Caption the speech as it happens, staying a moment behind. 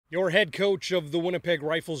Your head coach of the Winnipeg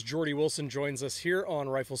Rifles, Geordie Wilson, joins us here on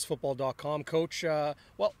riflesfootball.com. Coach,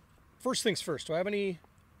 well, first things first, do I have any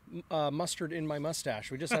mustard in my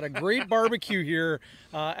mustache? We just had a great barbecue here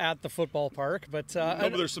at the football park. But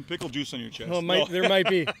there's some pickle juice on your chest. Well, there might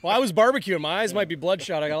be. Well, I was barbecuing. My eyes might be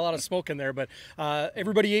bloodshot. I got a lot of smoke in there. But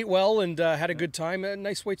everybody ate well and had a good time. A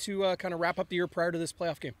nice way to kind of wrap up the year prior to this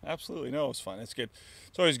playoff game. Absolutely. No, it was fun. It's good.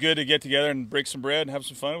 It's always good to get together and break some bread and have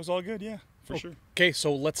some fun. It was all good, yeah. For sure. Okay,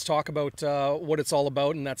 so let's talk about what it's all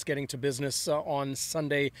about, and that's getting to business on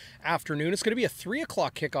Sunday afternoon. It's going to be a 3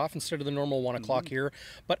 o'clock kickoff instead of the normal 1 o'clock here,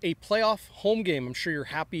 but a playoff home game. I'm sure you're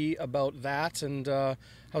happy about that. And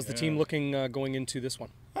how's the team looking going into this one?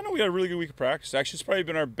 I know we had a really good week of practice. Actually, it's probably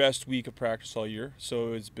been our best week of practice all year,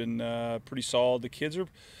 so it's been pretty solid. The kids are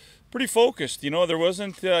pretty focused. You know, there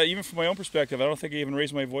wasn't, even from my own perspective, I don't think I even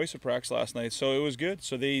raised my voice at practice last night, so it was good.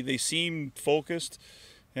 So they seemed focused.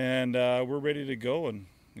 And we're ready to go and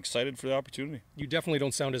excited for the opportunity. You definitely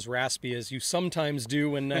don't sound as raspy as you sometimes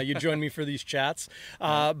do when you join me for these chats.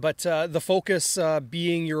 But the focus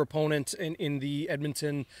being your opponent in the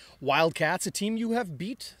Edmonton Wildcats, a team you have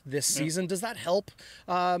beat this season. Does that help?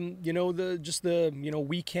 You know,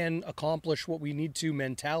 we can accomplish what we need to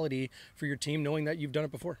mentality for your team, knowing that you've done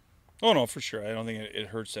it before. Oh no, for sure. I don't think it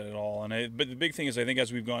hurts that at all. But the big thing is, I think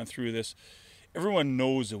as we've gone through this, everyone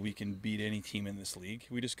knows that we can beat any team in this league.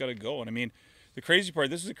 We just got to go. And I mean, the crazy part,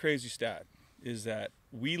 this is a crazy stat, is that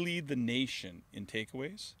we lead the nation in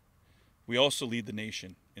takeaways. We also lead the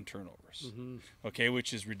nation in turnovers, okay,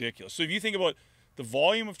 which is ridiculous. So if you think about the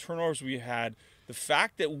volume of turnovers we had, the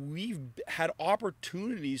fact that we've had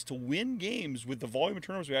opportunities to win games with the volume of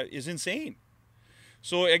turnovers we had is insane.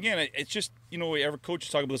 So again, it's just, you know, every coach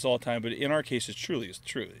talk about this all the time, but in our case, it's true.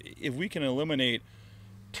 If we can eliminate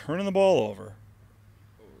turning the ball over,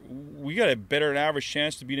 we got a better than average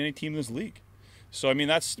chance to beat any team in this league. So, I mean,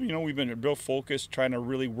 that's, you know, we've been real focused, trying to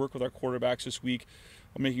really work with our quarterbacks this week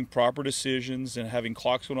on making proper decisions and having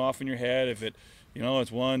clocks going off in your head. If it, you know,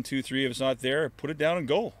 it's 1, 2, 3, if it's not there, put it down and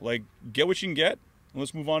go. Like, get what you can get, and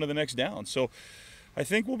let's move on to the next down. So, I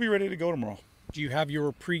think we'll be ready to go tomorrow. Do you have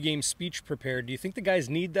your pregame speech prepared? Do you think the guys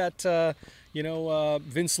need that,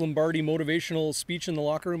 Vince Lombardi motivational speech in the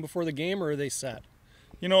locker room before the game, or are they set?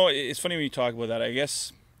 You know, it's funny when you talk about that. I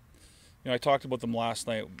guess, you know, I talked about them last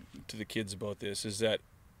night to the kids about this, is that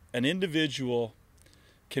an individual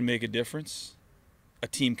can make a difference, a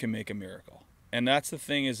team can make a miracle. And that's the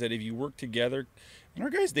thing, is that if you work together, and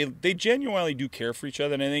our guys, they genuinely do care for each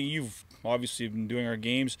other. And I think you've obviously been doing our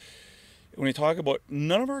games. When you talk about,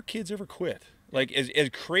 none of our kids ever quit. Like, as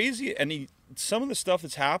crazy, and some of the stuff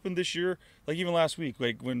that's happened this year, like even last week,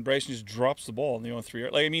 like when Bryson just drops the ball and 3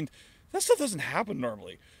 yards, like, I mean, that stuff doesn't happen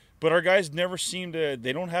normally. But our guys never seem to,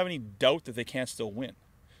 they don't have any doubt that they can't still win.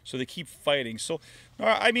 So they keep fighting. So,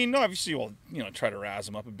 I mean, obviously, we'll, you know, try to razz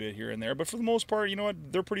them up a bit here and there. But for the most part, you know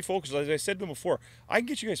what, they're pretty focused. As I said to them before, I can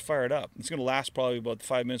get you guys fired up. It's going to last probably about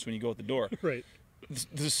 5 minutes when you go out the door. Right.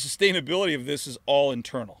 The sustainability of this is all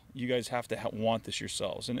internal. You guys have to want this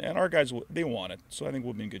yourselves. And our guys, they want it. So I think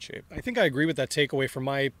we'll be in good shape. I think I agree with that takeaway from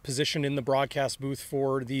my position in the broadcast booth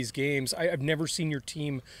for these games. I've never seen your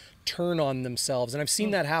team turn on themselves. And I've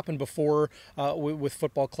seen that happen before with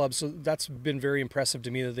football clubs. So that's been very impressive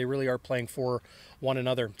to me, that they really are playing for one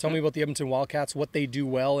another. Tell me about the Edmonton Wildcats, what they do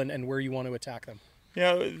well, and where you want to attack them.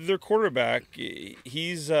 Yeah, their quarterback,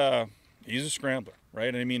 he's a scrambler,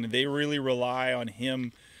 right? I mean, they really rely on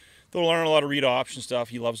him. They'll learn a lot of read option stuff.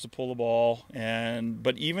 He loves to pull the ball.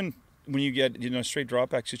 But even when you get, you know, a straight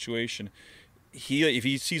drop back situation, if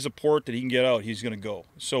he sees a port that he can get out, he's going to go.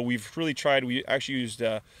 So we've really tried. We actually used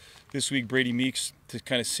this week Brady Meeks to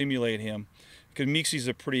kind of simulate him, because Meeks, he's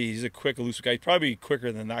a quick, elusive guy. He's probably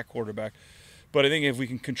quicker than that quarterback. But I think if we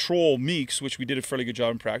can control Meeks, which we did a fairly good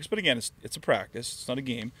job in practice, but again, it's a practice, it's not a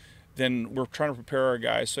game, then we're trying to prepare our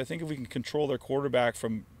guys. So I think if we can control their quarterback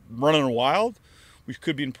from running wild, we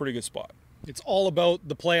could be in a pretty good spot. It's all about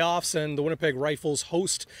the playoffs, and the Winnipeg Rifles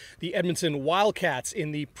host the Edmonton Wildcats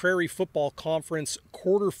in the Prairie Football Conference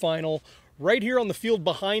quarterfinal right here on the field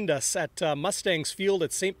behind us at Mustangs Field,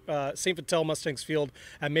 at St. Vital Mustangs Field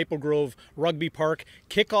at Maple Grove Rugby Park.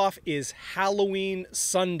 Kickoff is Halloween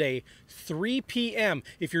Sunday, 3 p.m.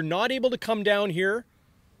 If you're not able to come down here,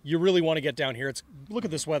 you really want to get down here. Look at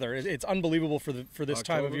this weather. It's unbelievable for this October,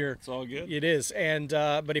 time of year. It's all good. It is. And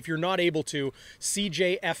but if you're not able to,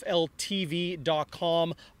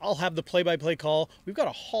 CJFLTV.com. I'll have the play-by-play call. We've got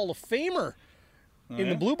a Hall of Famer In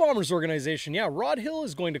the Blue Bombers organization, yeah, Rod Hill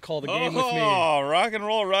is going to call the game with me. Oh, rock and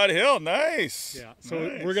roll Rod Hill. Nice. Yeah, so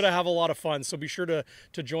we're going to have a lot of fun. So be sure to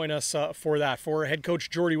join us for that. For head coach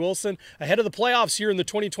Geordie Wilson, ahead of the playoffs here in the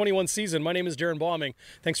 2021 season, my name is Darren Bombing.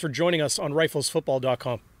 Thanks for joining us on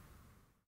riflesfootball.com.